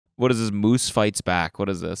What is this? Moose fights back. What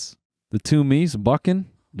is this? The two me's bucking.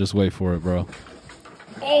 Just wait for it, bro.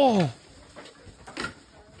 Oh!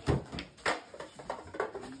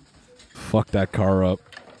 Fuck that car up.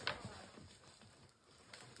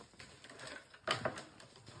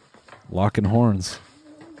 Locking horns.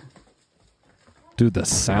 Dude, the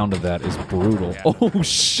sound of that is brutal. Yeah. Oh,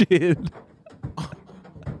 shit.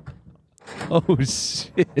 Oh,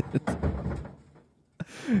 shit.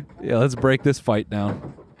 Yeah, let's break this fight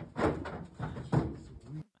down.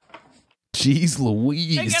 Jeez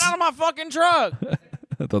Louise. Hey, get out of my fucking truck.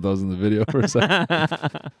 I thought that was in the video for a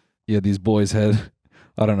second. Yeah, these boys had,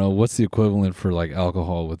 I don't know, what's the equivalent for like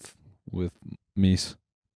alcohol with meese?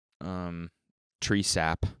 Tree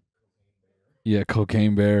sap. Yeah,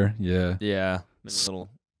 cocaine bear. Yeah. Yeah. Little.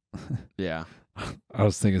 Yeah. I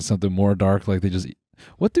was thinking something more dark, like they just eat.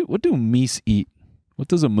 What do meese eat? What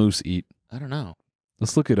does a moose eat? I don't know.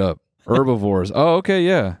 Let's look it up. Herbivores. Oh, okay,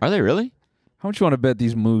 yeah. Are they really? How much you want to bet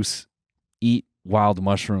these moose eat wild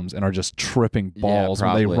mushrooms and are just tripping balls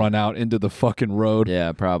when they run out into the fucking road?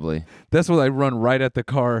 Yeah, probably. That's when they run right at the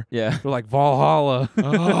car. Yeah. They're like, Valhalla.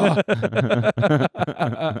 Oh.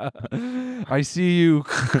 I see you.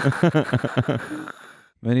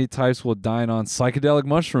 Many types will dine on psychedelic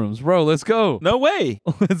mushrooms. Bro, let's go. No way.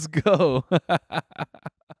 Let's go.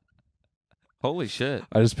 Holy shit.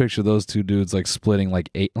 I just picture those two dudes like splitting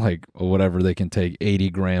like whatever they can take,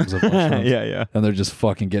 80 grams of mushrooms. Yeah. And they're just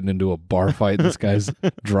fucking getting into a bar fight in this guy's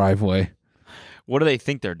driveway. What do they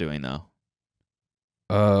think they're doing though?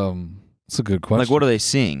 That's a good question. Like, what are they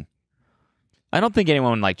seeing? I don't think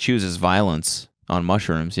anyone like chooses violence on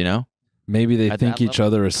mushrooms, you know? Maybe they At think that each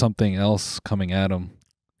other is something else coming at them.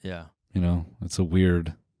 Yeah. You know, it's a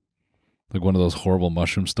weird, like one of those horrible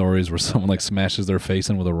mushroom stories where someone like smashes their face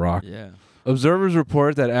in with a rock. Yeah. Observers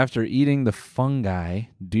report that after eating the fungi,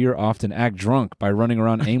 deer often act drunk by running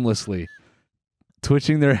around aimlessly,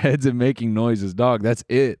 twitching their heads and making noises. Dog, that's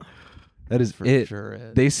it. That is it. Sure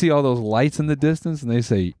They see all those lights in the distance and they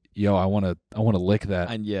say, "Yo, I want to lick that."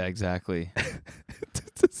 And yeah, exactly.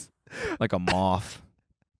 Like a moth.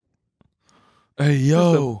 Hey,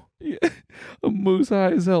 yo. A moose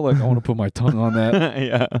high as hell. Like, I want to put my tongue on that.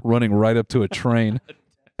 Yeah. Running right up to a train.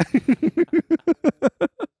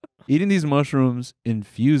 Eating these mushrooms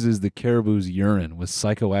infuses the caribou's urine with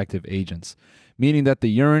psychoactive agents, meaning that the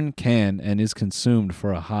urine can and is consumed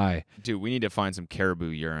for a high. Dude, we need to find some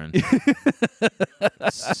caribou urine.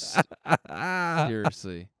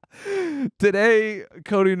 Seriously. Today,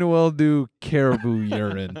 Cody and Noel do caribou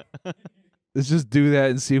urine. Let's just do that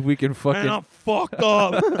and see if we can fucking... Man, I'm fucked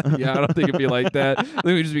up. Yeah, I don't think it'd be like that. I think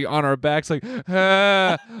we'd just be on our backs like,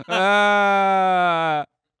 ah.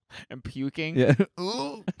 And puking. Yeah.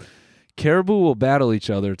 Caribou will battle each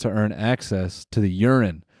other to earn access to the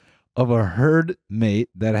urine of a herd mate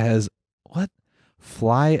that has,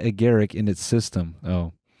 fly agaric in its system.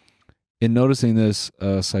 Oh. In noticing this,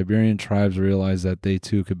 Siberian tribes realized that they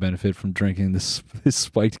too could benefit from drinking this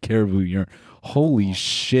spiked caribou urine. Holy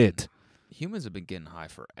shit. Humans have been getting high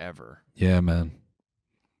forever. Yeah, man.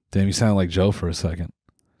 Damn, you sound like Joe for a second.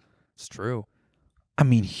 It's true. I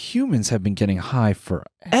mean, humans have been getting high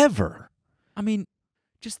forever. I mean,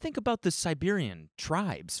 just think about the Siberian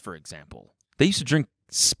tribes, for example. They used to drink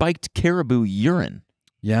spiked caribou urine.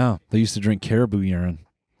 Yeah, they used to drink caribou urine,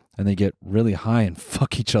 and they get really high and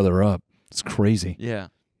fuck each other up. It's crazy. Yeah.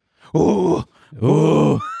 Ooh.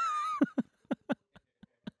 Ooh.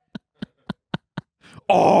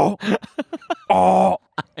 Oh. Oh.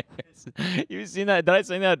 You seen that? Did I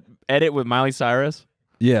sing that edit with Miley Cyrus?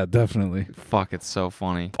 Yeah, definitely. Fuck, it's so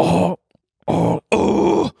funny. Oh. Oh.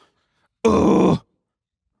 Oh. Oh.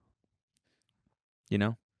 You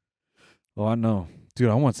know? Oh, I know. Dude,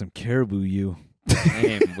 I want some caribou you.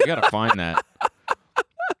 Damn, we gotta find that.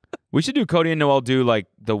 We should do Cody and Noel do like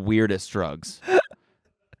the weirdest drugs.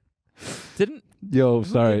 Yo,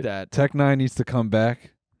 sorry. did that? Tech 9 needs to come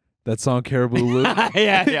back. That song Caribou Lou.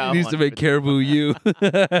 Yeah. He needs to make Caribou you.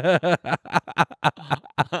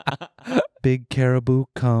 Big caribou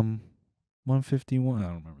come 151. I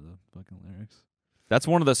don't remember the fucking lyrics. That's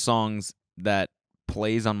one of the songs that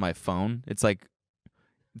plays on my phone. It's like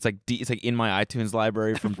in my iTunes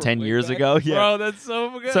library from 10 years ago. Yeah. Bro, that's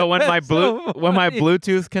so good. So when my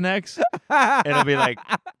Bluetooth connects, it'll be like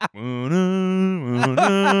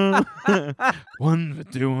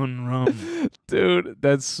 151 rum. Dude,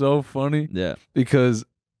 that's so funny. Yeah. Because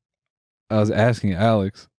I was asking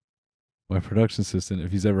Alex, my production assistant,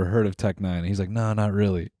 if he's ever heard of Tech 9. And he's like, no, not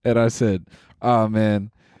really. And I said, oh, man,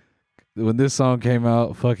 when this song came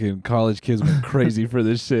out, fucking college kids went crazy for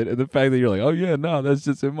this shit. And the fact that you're like, oh, yeah, no, that's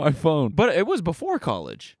just in my phone. But it was before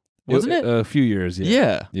college. Wasn't it? A few years, yeah.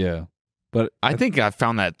 Yeah. Yeah. But I think I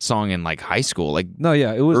found that song in like high school. Like no,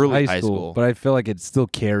 yeah, it was early high high school, school. but I feel like it still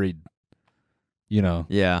carried, you know.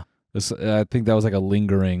 yeah. I think that was like a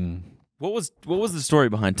lingering. What was the story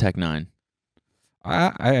behind Tech Nine?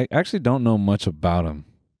 I actually don't know much about him.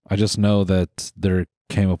 I just know that there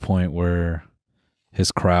came a point where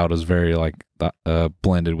his crowd was very like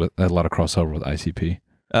blended with, had a lot of crossover with ICP.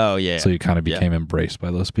 Oh yeah. So you kind of became embraced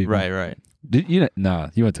by those people. Right. Did you? Nah,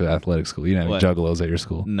 you went to athletic school. You didn't have What? any juggalos at your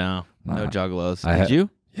school. No Nah. juggalos. I Did you?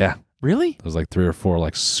 Yeah, Really? there was like 3 or 4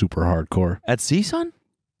 like super hardcore. At CSUN?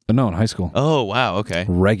 No, in high school. Oh wow. Okay.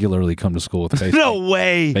 Regularly come to school with face No paint.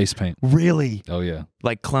 way. Face paint. Really? Oh yeah.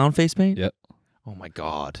 Like clown face paint? Yep. Oh my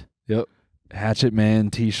god. Yep. Hatchet Man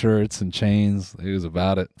T-shirts and chains. It was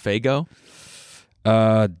about it. Fago?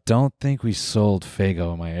 Don't think we sold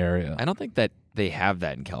Fago in my area. I don't think that they have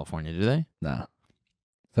that in California, do they? Nah.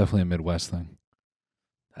 Definitely a Midwest thing.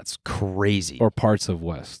 That's crazy. Or parts of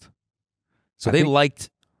West. So I they think- liked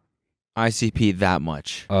ICP that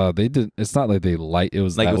much. They did. It's not like they like. It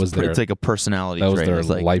was Like that it was their. it's like a personality That was trait. their It's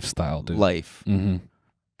like lifestyle, dude. life. Mm-hmm.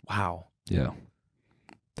 Wow. Yeah.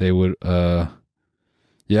 They would.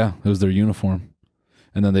 Yeah, it was their uniform,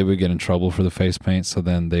 and then they would get in trouble for the face paint. So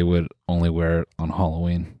then they would only wear it on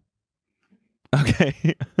Halloween.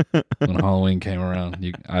 Okay. When Halloween came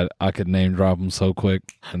around, I could name drop them so quick,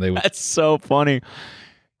 and they would. That's so funny.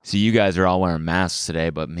 So you guys are all wearing masks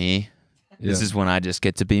today, but me, Yeah. this is when I just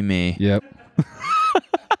get to be me. Yep.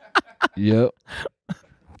 Yep.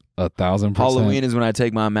 1,000%. Halloween is when I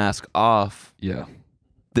take my mask off. Yeah.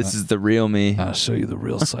 This is the real me. I'll show you the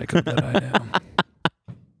real psycho that I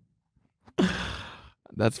am.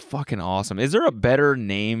 That's fucking awesome. Is there a better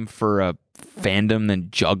name for a fandom than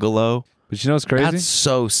Juggalo? But you know what's crazy? That's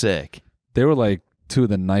so sick. They were like 2 of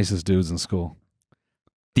the nicest dudes in school.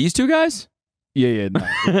 These two guys? Yeah.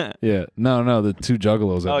 No. Yeah. No. The 2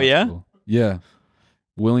 juggalos. At Oh, my yeah? school. Yeah.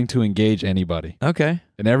 Willing to engage anybody. Okay.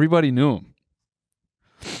 And everybody knew him.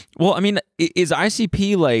 Well, I mean, is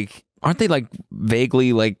ICP like, aren't they like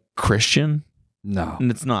vaguely like Christian? No.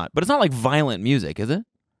 And it's not. But it's not like violent music, is it?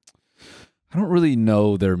 I don't really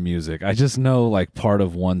know their music. I just know like part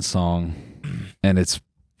of one song, and it's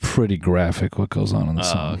pretty graphic what goes on in the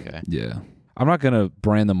song. Okay. Yeah. I'm not going to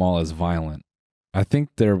brand them all as violent. I think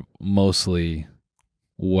they're mostly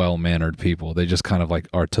well-mannered people. They just kind of like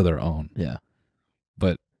are to their own. Yeah.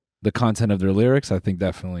 But the content of their lyrics, I think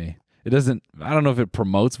definitely, it doesn't, I don't know if it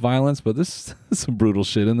promotes violence, but there's some brutal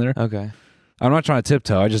shit in there. Okay. I'm not trying to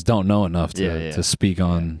tiptoe. I just don't know enough Yeah. to speak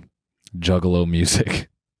on Juggalo music.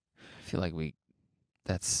 I feel like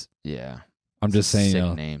that's, yeah. I'm just saying,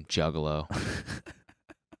 Sick name, Juggalo.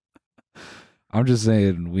 I'm just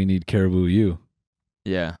saying we need Caribou U.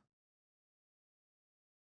 Yeah.